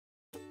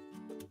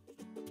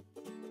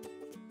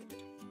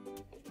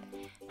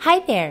Hi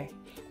there!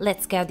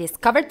 Let's go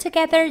discover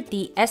together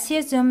the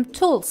SEOZoom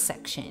Tools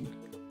section.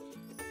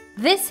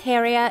 This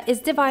area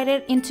is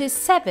divided into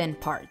 7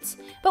 parts,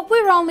 but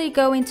we're only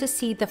going to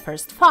see the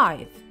first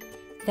 5.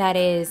 That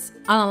is,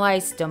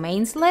 Analyze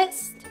Domains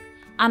List,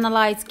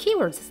 Analyze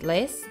Keywords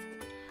List,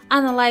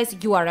 Analyze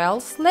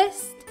URLs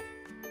List,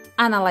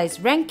 Analyze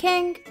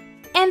Ranking,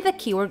 and the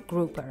Keyword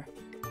Grouper.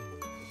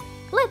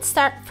 Let's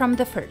start from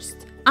the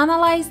first,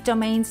 Analyze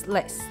Domains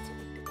List.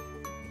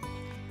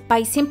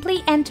 By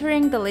simply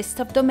entering the list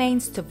of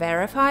domains to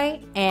verify,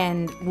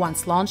 and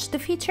once launched the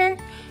feature,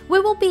 we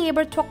will be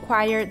able to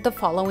acquire the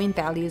following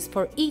values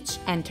for each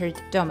entered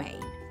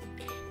domain.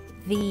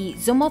 The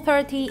Zoom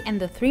authority and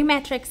the 3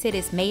 metrics it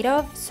is made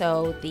of,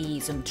 so the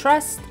Zoom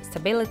trust,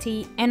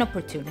 stability, and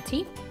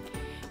opportunity.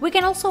 We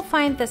can also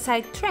find the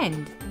site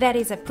trend, that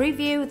is a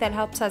preview that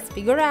helps us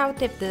figure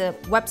out if the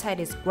website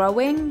is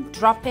growing,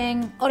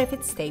 dropping, or if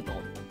it's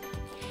stable.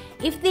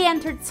 If the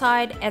entered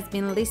site has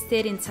been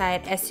listed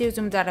inside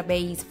SEOZoom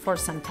database for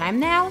some time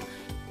now,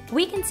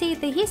 we can see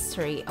the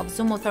history of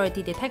Zoom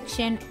authority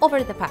detection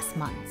over the past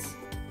months.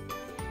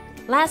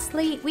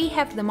 Lastly, we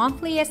have the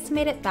monthly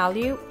estimated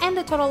value and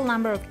the total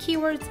number of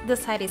keywords the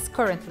site is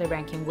currently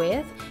ranking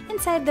with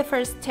inside the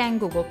first 10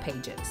 Google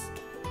pages.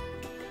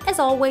 As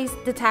always,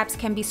 the tabs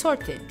can be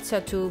sorted, so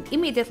to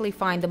immediately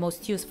find the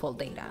most useful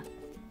data.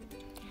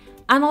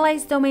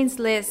 Analyze Domains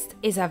List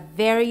is a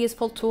very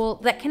useful tool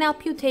that can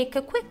help you take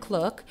a quick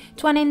look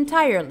to an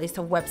entire list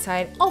of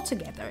websites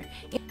altogether,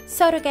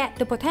 so to get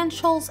the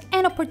potentials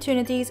and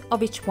opportunities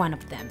of each one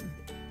of them.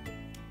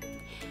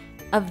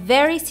 A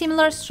very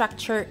similar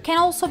structure can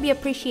also be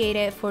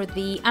appreciated for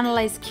the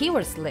Analyze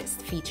Keywords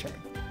List feature.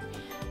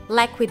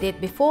 Like we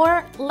did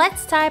before,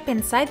 let's type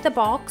inside the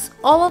box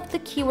all of the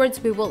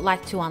keywords we would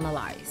like to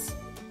analyze.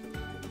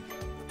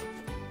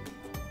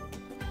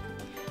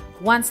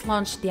 Once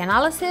launched the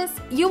analysis,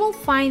 you will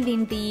find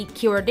in the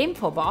keyword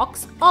info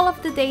box all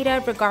of the data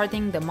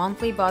regarding the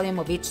monthly volume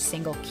of each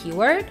single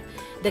keyword,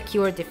 the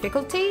keyword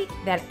difficulty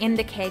that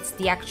indicates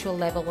the actual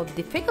level of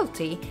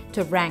difficulty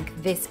to rank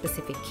this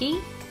specific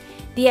key,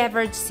 the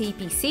average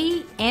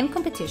CPC and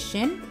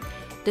competition,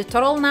 the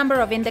total number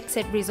of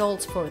indexed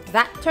results for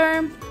that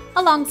term,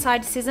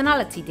 alongside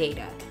seasonality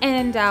data,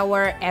 and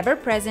our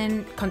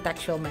ever-present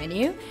contextual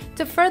menu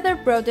to further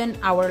broaden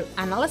our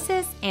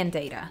analysis and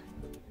data.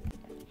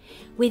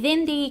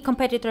 Within the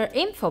competitor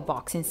info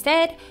box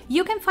instead,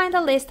 you can find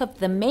a list of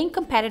the main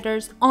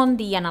competitors on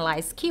the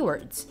analyzed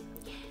keywords.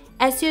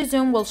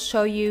 SEOZoom will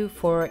show you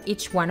for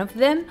each one of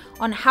them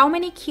on how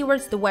many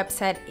keywords the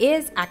website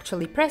is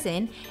actually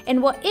present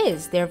and what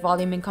is their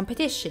volume in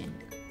competition.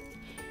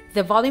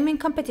 The volume in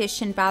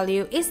competition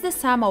value is the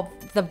sum of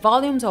the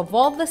volumes of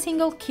all the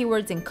single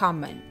keywords in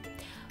common.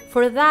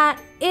 For that,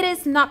 it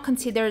is not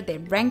considered the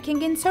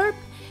ranking in SERP,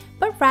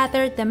 but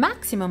rather the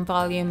maximum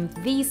volume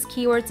these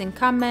keywords in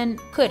common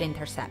could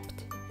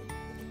intercept.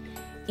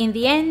 In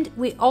the end,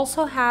 we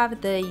also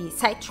have the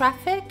site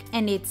traffic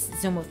and its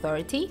Zoom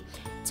authority,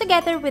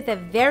 together with a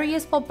very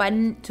useful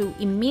button to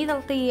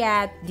immediately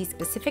add the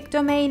specific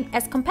domain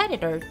as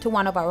competitor to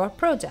one of our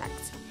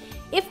projects,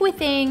 if we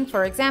think,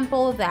 for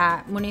example,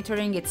 that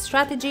monitoring its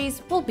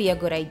strategies will be a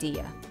good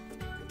idea.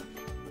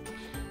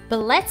 But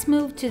let's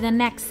move to the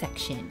next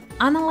section,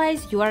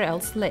 Analyze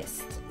URLs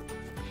List.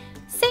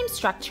 Same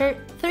structure,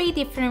 3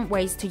 different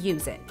ways to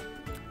use it.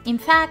 In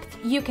fact,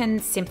 you can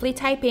simply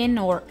type in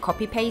or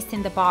copy-paste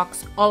in the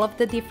box all of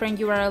the different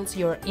URLs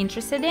you're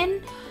interested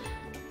in,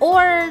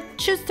 or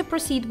choose to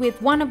proceed with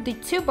one of the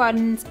 2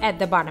 buttons at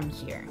the bottom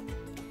here.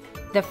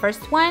 The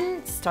first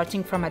one,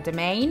 starting from a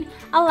domain,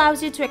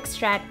 allows you to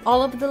extract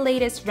all of the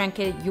latest ranked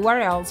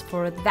URLs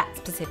for that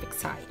specific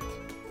site,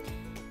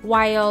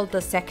 while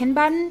the second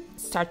button,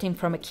 starting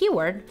from a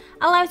keyword,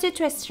 allows you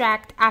to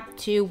extract up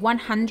to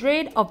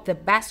 100 of the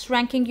best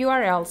ranking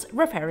URLs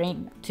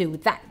referring to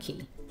that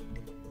key.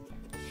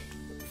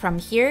 From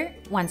here,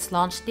 once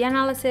launched the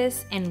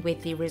analysis and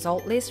with the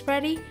result list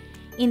ready,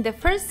 in the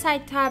first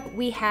site tab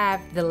we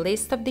have the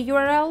list of the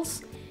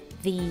URLs,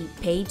 the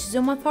page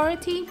Zoom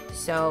authority,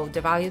 so the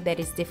value that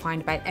is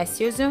defined by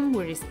SEOZoom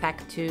with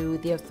respect to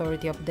the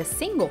authority of the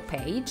single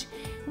page,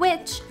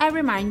 which, I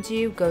remind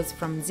you, goes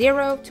from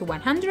 0 to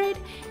 100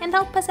 and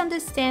help us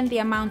understand the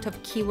amount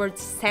of keywords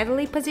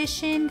steadily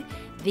positioned,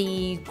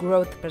 the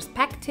growth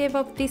perspective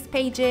of these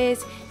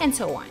pages, and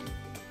so on.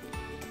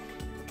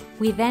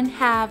 We then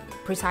have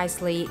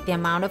precisely the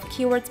amount of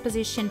keywords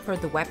positioned for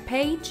the web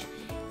page,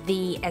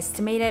 the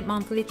estimated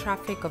monthly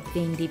traffic of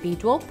the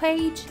individual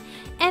page,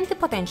 and the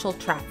potential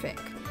traffic,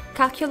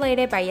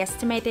 calculated by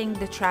estimating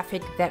the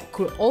traffic that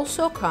could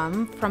also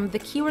come from the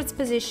keywords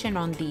position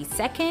on the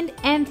second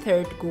and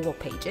third Google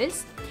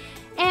pages,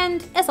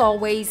 and, as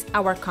always,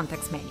 our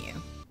context menu.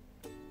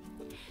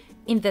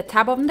 In the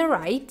tab on the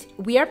right,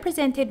 we are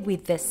presented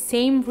with the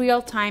same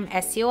real-time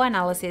SEO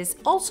analysis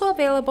also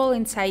available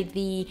inside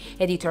the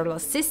editorial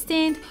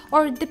assistant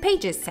or the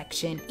pages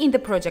section in the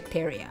project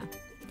area.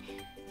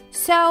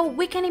 So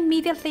we can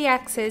immediately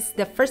access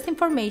the first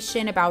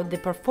information about the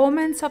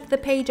performance of the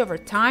page over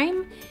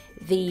time,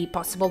 the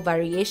possible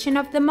variation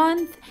of the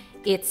month,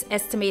 its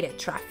estimated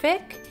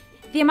traffic,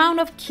 the amount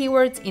of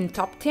keywords in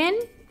top 10,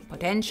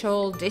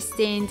 potential,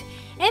 distant,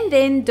 and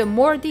then the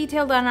more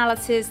detailed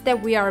analysis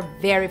that we are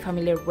very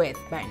familiar with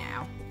by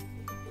now.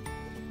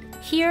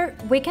 Here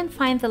we can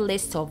find the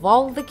list of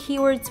all the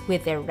keywords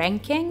with their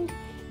ranking,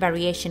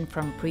 variation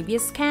from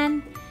previous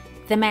scan,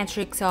 the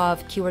metrics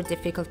of keyword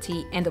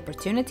difficulty and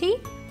opportunity,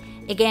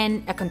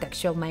 again a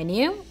contextual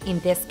menu, in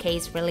this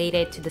case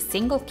related to the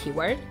single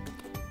keyword,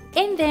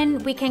 and then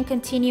we can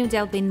continue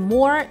delving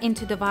more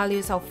into the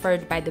values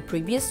offered by the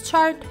previous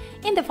chart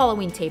in the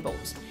following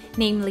tables,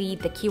 namely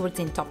the keywords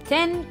in top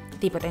 10,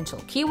 the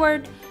potential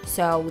keyword,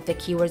 so the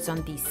keywords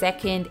on the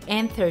second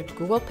and third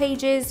Google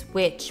pages,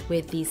 which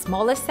with the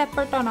smallest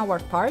effort on our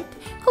part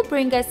could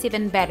bring us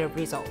even better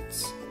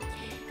results,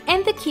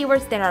 and the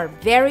keywords that are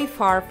very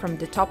far from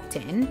the top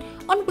 10,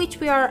 on which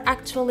we are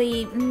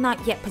actually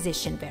not yet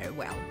positioned very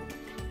well.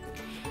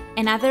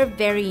 Another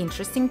very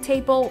interesting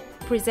table,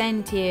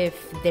 present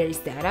if there is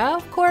data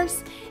of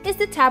course, is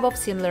the tab of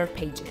similar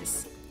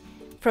pages.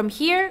 From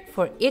here,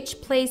 for each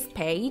placed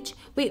page,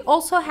 we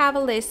also have a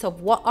list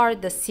of what are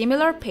the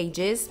similar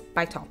pages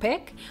by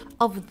topic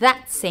of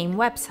that same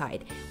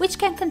website, which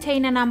can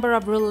contain a number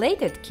of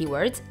related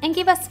keywords and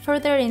give us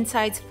further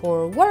insights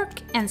for work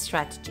and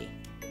strategy.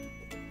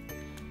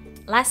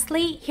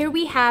 Lastly, here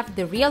we have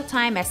the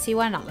real-time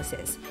SEO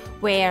analysis,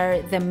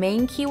 where the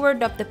main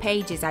keyword of the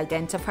page is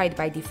identified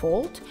by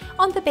default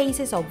on the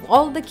basis of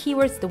all the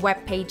keywords the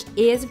web page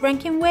is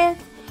ranking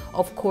with.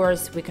 Of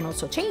course, we can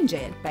also change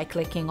it by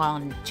clicking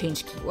on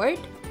Change Keyword,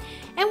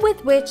 and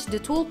with which the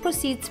tool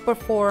proceeds to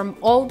perform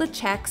all the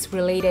checks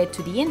related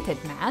to the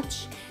intent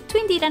match to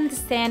indeed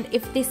understand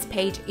if this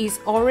page is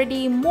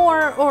already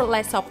more or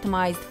less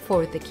optimized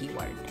for the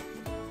keyword.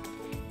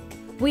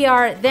 We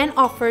are then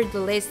offered the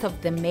list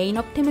of the main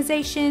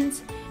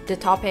optimizations, the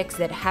topics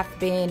that have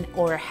been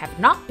or have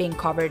not been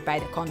covered by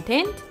the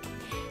content,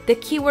 the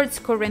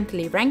keywords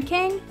currently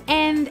ranking,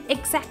 and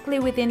exactly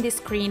within this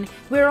screen,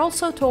 we're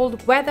also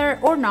told whether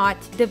or not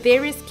the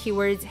various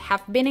keywords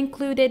have been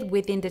included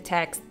within the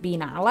text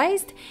being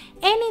analyzed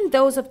and in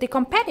those of the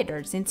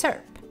competitors in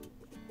SERP.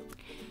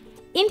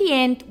 In the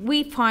end,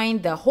 we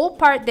find the whole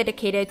part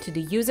dedicated to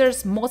the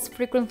users most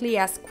frequently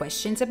asked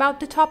questions about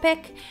the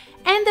topic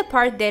and the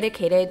part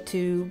dedicated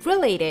to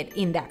related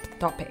in-depth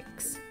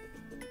topics.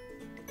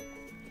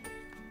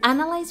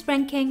 Analyze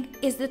Ranking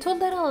is the tool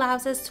that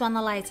allows us to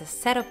analyze a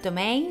set of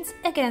domains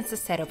against a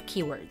set of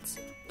keywords.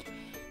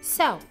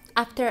 So,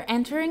 after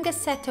entering a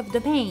set of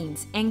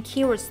domains and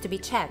keywords to be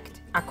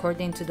checked,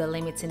 according to the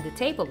limits in the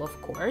table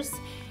of course,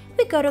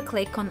 we go to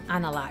click on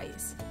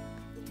Analyze.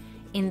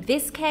 In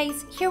this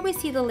case, here we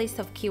see the list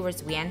of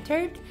keywords we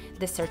entered,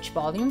 the search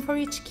volume for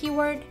each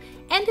keyword,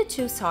 and the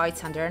two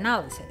sites under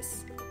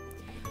analysis.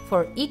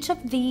 For each of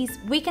these,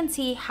 we can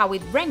see how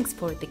it ranks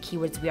for the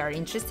keywords we are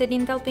interested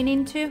in delving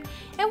into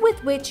and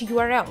with which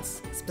URLs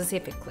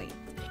specifically.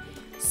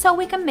 So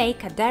we can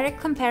make a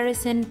direct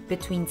comparison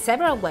between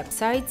several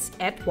websites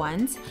at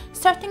once,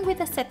 starting with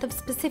a set of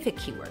specific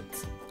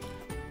keywords.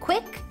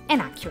 Quick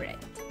and accurate.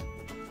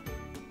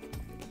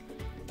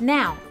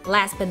 Now,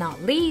 last but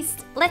not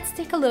least, let's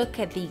take a look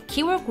at the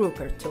Keyword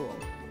Grouper tool.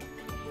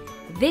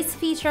 This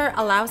feature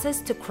allows us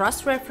to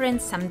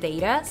cross-reference some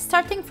data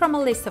starting from a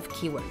list of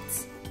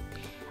keywords.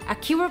 A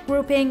keyword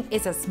grouping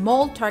is a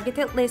small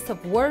targeted list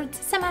of words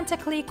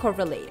semantically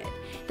correlated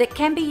that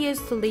can be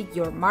used to lead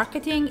your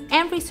marketing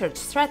and research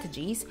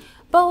strategies,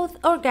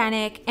 both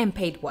organic and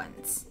paid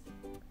ones.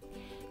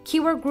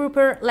 Keyword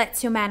Grouper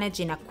lets you manage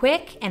in a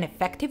quick and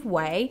effective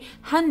way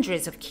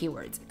hundreds of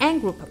keywords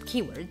and group of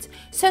keywords,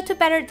 so to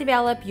better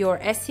develop your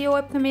SEO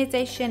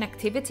optimization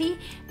activity,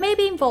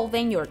 maybe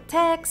involving your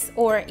text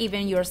or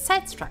even your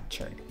site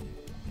structure.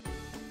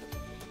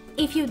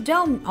 If you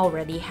don't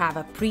already have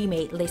a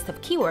pre-made list of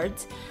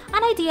keywords,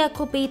 an idea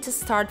could be to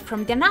start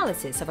from the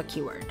analysis of a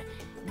keyword,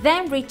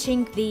 then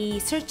reaching the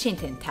Search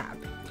Intent tab,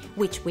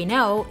 which we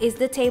know is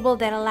the table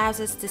that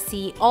allows us to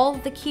see all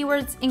the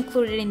keywords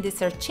included in the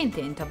search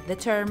intent of the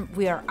term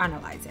we are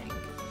analyzing.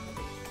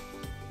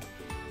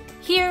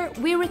 Here,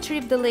 we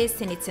retrieve the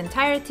list in its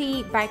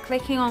entirety by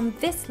clicking on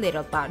this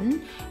little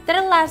button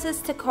that allows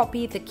us to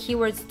copy the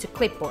keywords to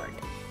clipboard,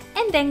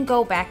 and then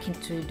go back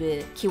into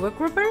the Keyword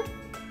Grouper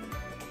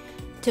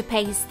to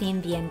paste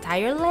in the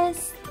entire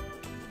list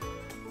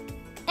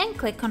and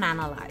click on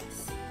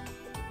Analyze.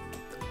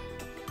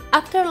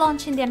 After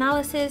launching the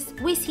analysis,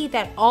 we see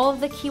that all of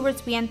the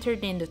keywords we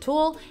entered in the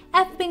tool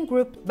have been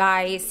grouped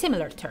by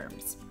similar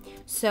terms.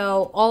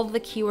 So all of the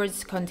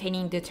keywords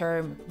containing the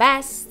term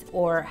best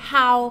or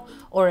how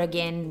or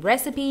again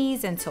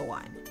recipes and so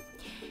on.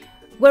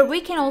 Where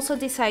we can also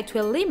decide to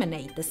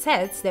eliminate the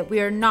sets that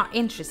we are not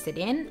interested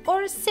in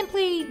or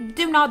simply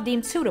do not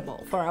deem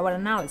suitable for our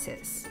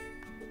analysis.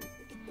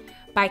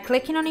 By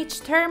clicking on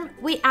each term,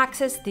 we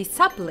access the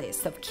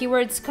sublist of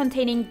keywords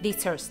containing the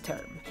search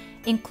term,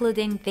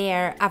 including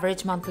their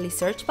average monthly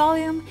search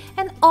volume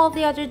and all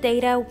the other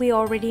data we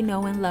already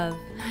know and love.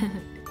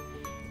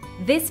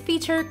 This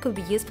feature could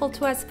be useful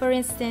to us, for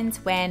instance,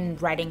 when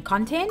writing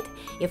content,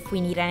 if we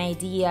need an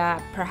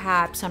idea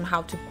perhaps on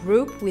how to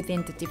group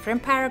within the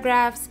different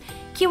paragraphs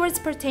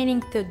keywords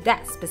pertaining to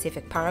that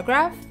specific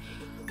paragraph,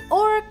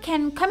 or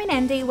can come in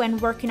handy when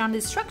working on the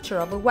structure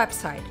of a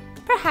website,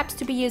 perhaps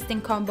to be used in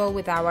combo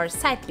with our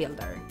site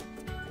builder.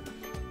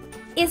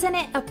 Isn't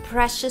it a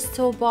precious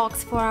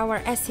toolbox for our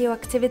SEO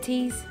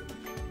activities?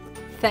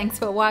 Thanks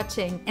for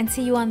watching and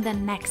see you on the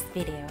next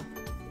video.